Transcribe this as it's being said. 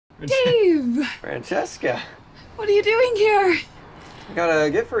Dave! Francesca. What are you doing here? I got a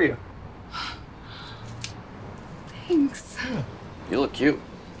gift for you. Thanks. You look cute.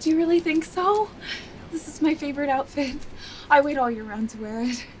 Do you really think so? This is my favorite outfit. I wait all year round to wear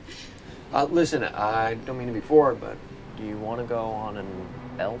it. Listen, I don't mean to be forward, but do you want to go on an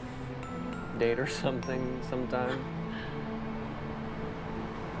elf date or something sometime?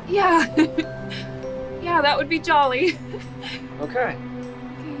 Yeah. Yeah, that would be jolly. Okay.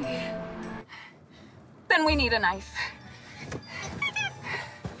 Then we need a knife.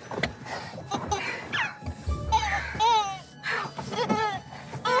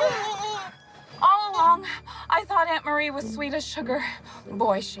 All along, I thought Aunt Marie was sweet as sugar.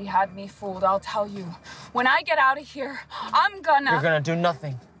 Boy, she had me fooled, I'll tell you. When I get out of here, I'm gonna... You're gonna do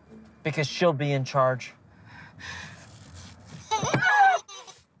nothing, because she'll be in charge.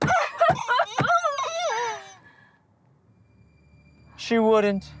 She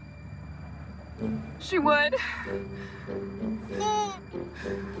wouldn't. She would.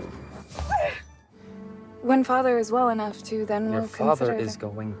 When Father is well enough to, then we'll consider... Your father is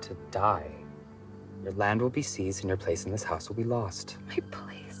going to die. Your land will be seized and your place in this house will be lost. My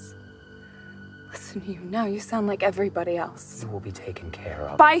place? Listen to you now, you sound like everybody else. You will be taken care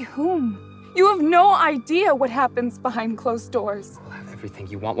of. By whom? You have no idea what happens behind closed doors. You'll have everything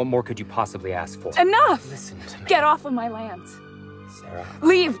you want. What more could you possibly ask for? Enough! Listen to me. Get off of my land. Sarah.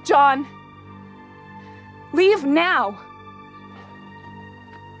 Leave, John. Leave now.